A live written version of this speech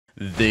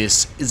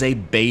This is a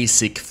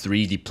basic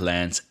 3D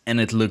plant and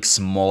it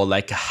looks more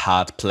like a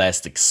hard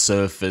plastic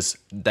surface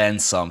than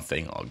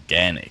something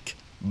organic.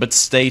 But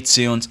stay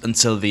tuned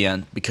until the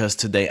end, because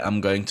today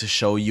I'm going to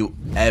show you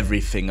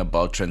everything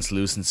about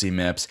translucency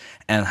maps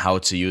and how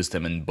to use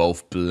them in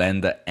both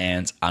Blender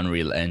and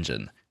Unreal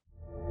Engine.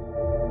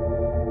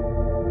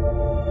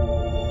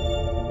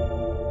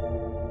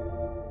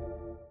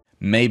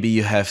 Maybe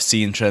you have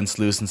seen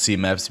translucency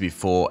maps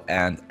before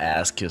and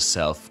ask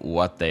yourself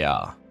what they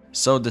are.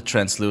 So the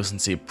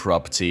translucency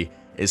property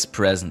is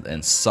present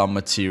in some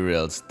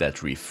materials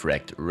that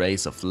refract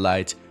rays of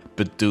light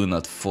but do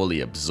not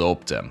fully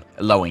absorb them,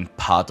 allowing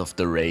part of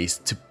the rays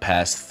to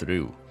pass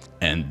through.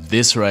 And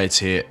this right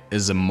here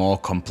is a more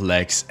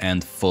complex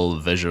and full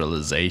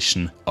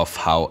visualization of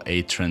how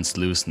a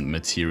translucent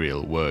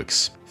material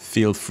works.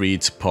 Feel free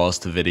to pause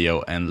the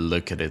video and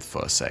look at it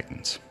for a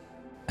second.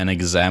 An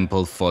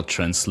example for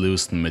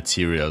translucent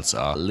materials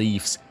are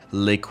leaves,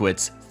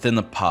 liquids,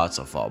 thinner parts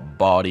of our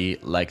body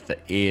like the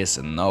ears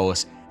and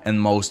nose, and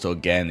most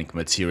organic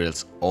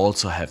materials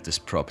also have this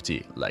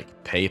property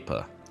like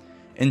paper.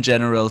 In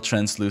general,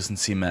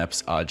 translucency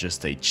maps are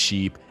just a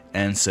cheap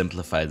and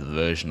simplified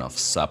version of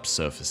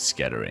subsurface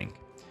scattering.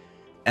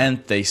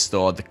 And they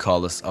store the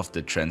colors of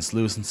the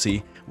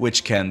translucency,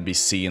 which can be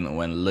seen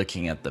when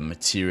looking at the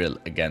material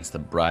against a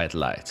bright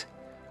light.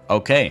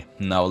 Okay,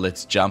 now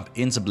let's jump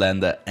into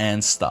Blender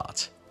and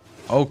start.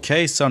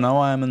 Okay, so now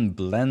I'm in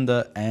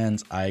Blender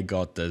and I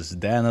got this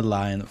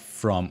dandelion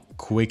from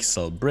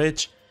Quixel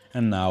Bridge,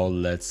 and now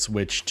let's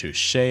switch to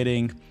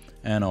shading,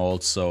 and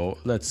also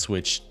let's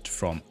switch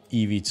from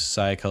Eevee to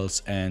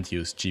cycles and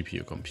use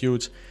GPU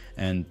compute,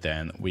 and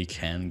then we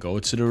can go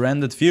to the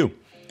rendered view.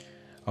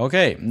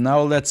 Okay,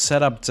 now let's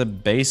set up the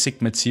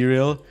basic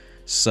material.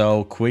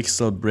 So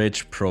Quixel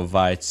Bridge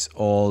provides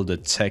all the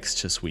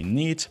textures we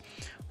need.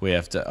 We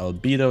have the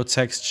albedo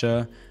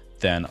texture,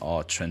 then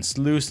our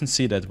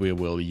translucency that we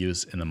will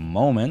use in a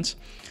moment.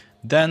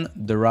 Then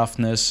the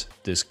roughness,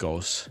 this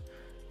goes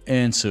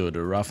into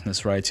the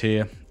roughness right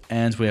here.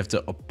 And we have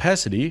the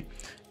opacity.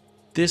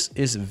 This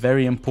is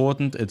very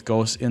important. It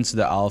goes into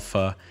the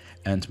alpha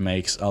and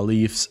makes our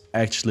leaves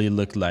actually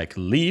look like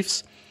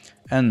leaves.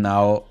 And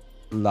now,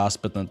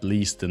 last but not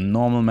least, the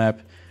normal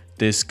map.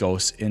 This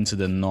goes into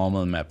the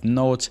normal map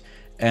node,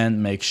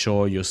 and make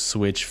sure you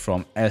switch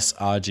from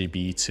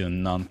sRGB to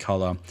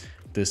non-color.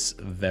 This is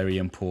very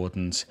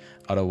important,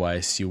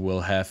 otherwise you will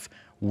have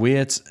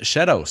weird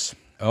shadows.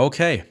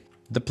 Okay,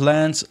 the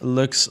plant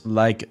looks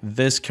like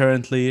this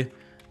currently.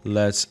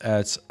 Let's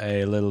add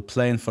a little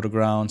plane for the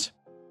ground.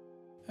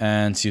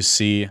 And you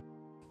see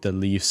the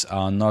leaves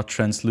are not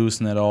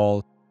translucent at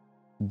all.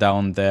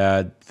 Down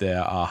there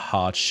are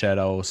hard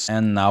shadows.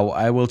 And now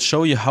I will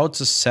show you how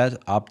to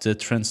set up the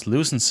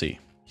translucency.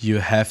 You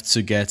have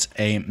to get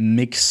a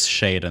mix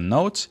shader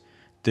node.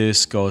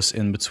 This goes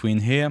in between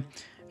here.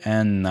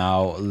 And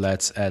now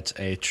let's add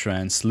a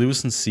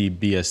translucency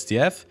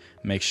BSDF.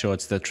 Make sure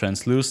it's the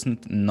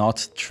translucent,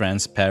 not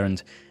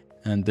transparent.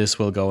 And this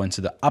will go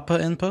into the upper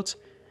input.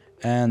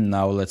 And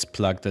now let's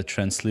plug the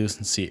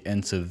translucency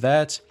into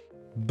that.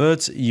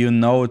 But you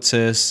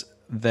notice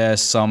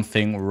there's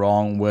something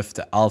wrong with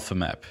the alpha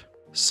map.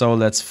 So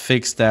let's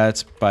fix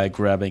that by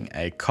grabbing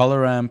a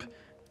color ramp.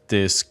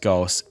 This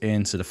goes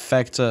into the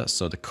factor,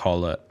 so the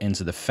color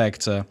into the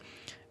factor.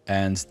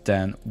 And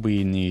then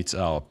we need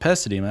our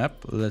opacity map.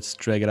 Let's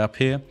drag it up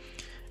here.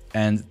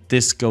 And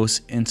this goes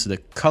into the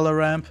color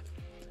ramp.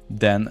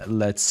 Then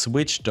let's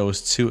switch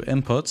those two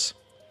inputs.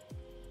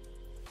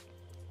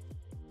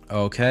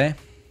 Okay.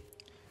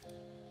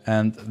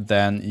 And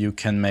then you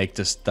can make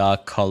this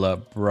dark color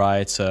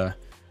brighter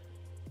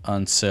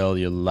until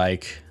you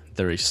like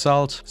the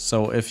result.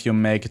 So if you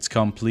make it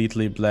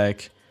completely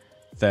black,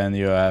 then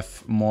you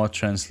have more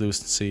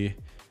translucency.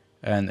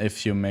 And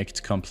if you make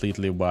it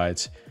completely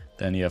white,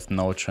 then you have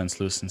no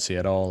translucency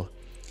at all.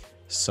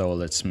 So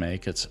let's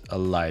make it a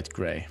light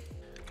gray.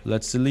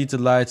 Let's delete the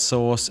light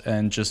source,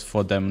 and just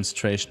for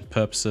demonstration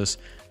purposes,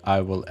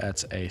 I will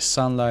add a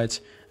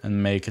sunlight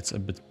and make it a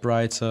bit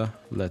brighter.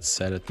 Let's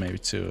set it maybe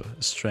to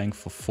a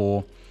strength of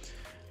 4.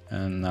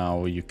 And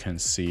now you can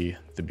see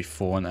the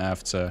before and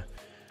after.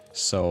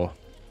 So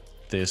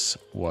this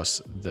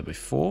was the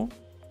before.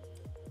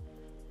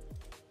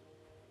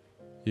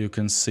 You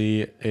can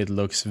see it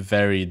looks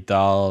very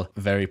dull,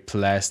 very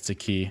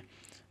plasticky.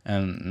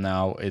 And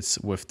now it's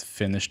with the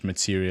finished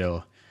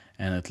material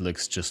and it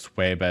looks just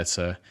way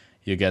better.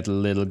 You get a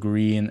little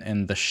green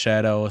in the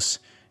shadows.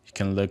 You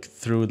can look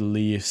through the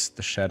leaves.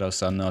 The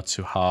shadows are not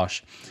too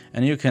harsh.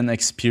 And you can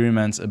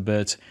experiment a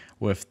bit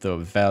with the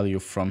value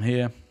from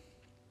here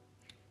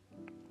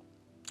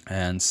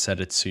and set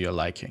it to your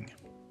liking.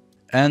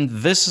 And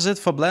this is it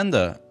for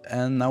Blender.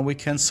 And now we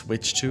can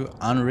switch to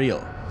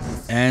Unreal.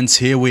 And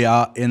here we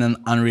are in an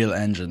Unreal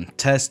Engine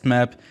test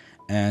map.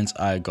 And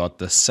I got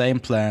the same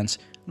plant.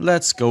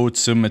 Let's go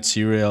to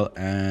material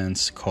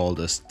and call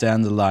this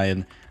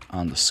dandelion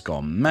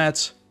underscore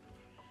mat.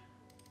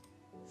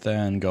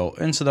 Then go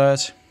into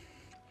that.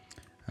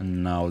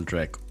 And now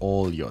drag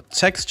all your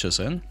textures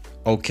in.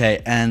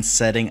 Okay, and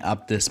setting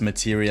up this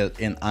material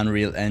in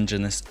Unreal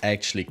Engine is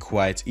actually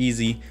quite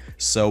easy.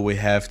 So we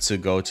have to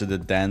go to the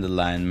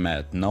Dandelion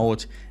Matte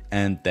node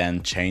and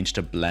then change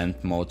the blend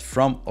mode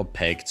from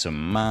opaque to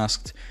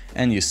masked.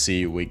 And you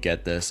see we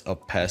get this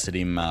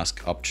opacity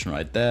mask option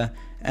right there.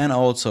 And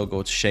also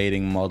go to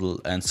shading model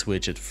and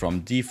switch it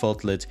from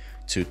default lit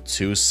to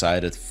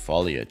two-sided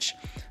foliage.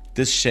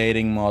 This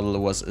shading model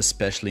was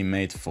especially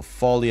made for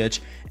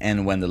foliage,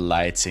 and when the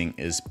lighting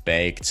is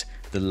baked,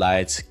 the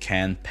light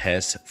can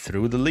pass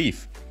through the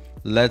leaf.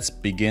 Let's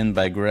begin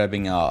by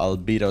grabbing our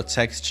albedo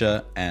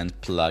texture and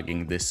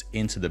plugging this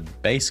into the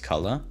base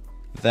color.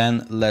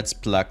 Then let's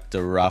plug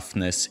the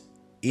roughness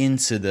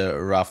into the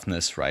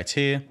roughness right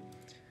here.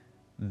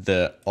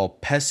 The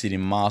opacity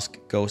mask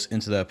goes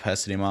into the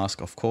opacity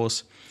mask, of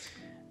course.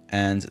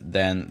 And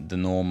then the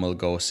normal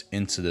goes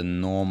into the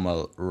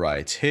normal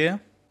right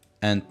here.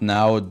 And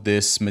now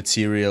this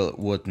material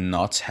would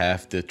not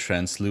have the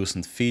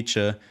translucent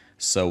feature,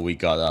 so we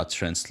got our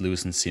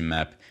translucency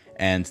map,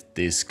 and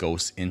this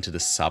goes into the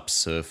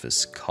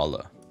subsurface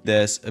color.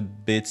 There's a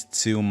bit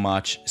too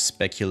much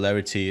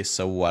specularity,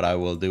 so what I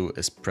will do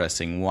is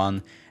pressing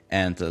 1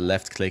 and the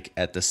left click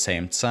at the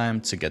same time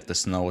to get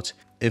this node.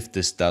 If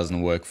this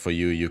doesn't work for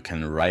you, you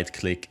can right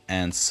click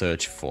and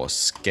search for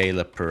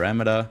scalar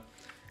parameter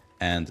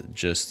and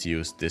just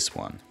use this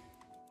one.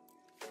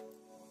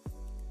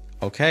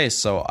 Okay,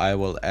 so I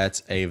will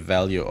add a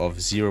value of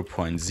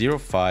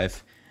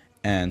 0.05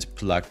 and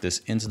plug this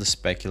into the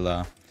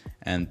specular,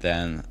 and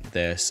then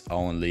there's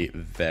only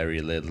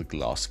very little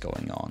gloss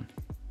going on.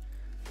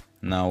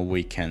 Now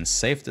we can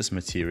save this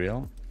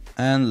material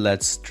and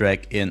let's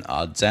drag in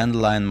our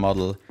dandelion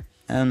model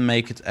and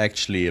make it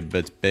actually a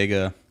bit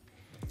bigger.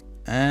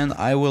 And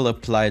I will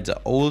apply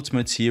the old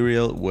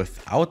material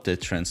without the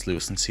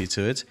translucency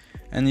to it,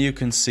 and you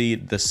can see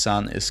the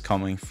sun is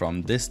coming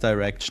from this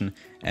direction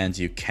and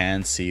you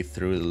can see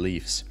through the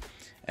leaves.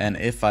 And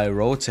if I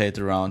rotate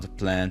around the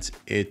plant,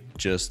 it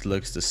just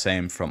looks the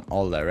same from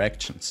all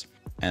directions.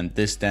 And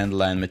this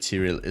dandelion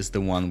material is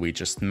the one we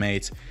just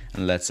made,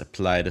 and let's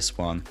apply this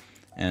one.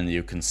 And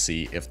you can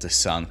see if the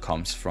sun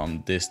comes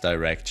from this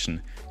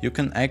direction, you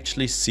can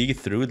actually see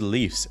through the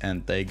leaves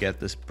and they get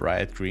this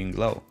bright green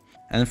glow.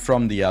 And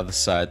from the other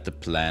side, the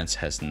plant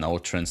has no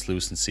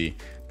translucency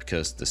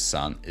because the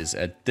sun is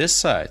at this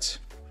side.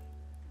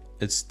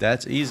 It's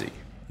that easy.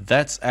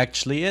 That's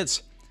actually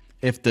it.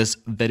 If this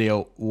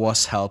video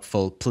was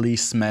helpful,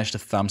 please smash the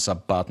thumbs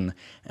up button,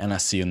 and I'll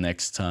see you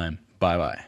next time. Bye bye.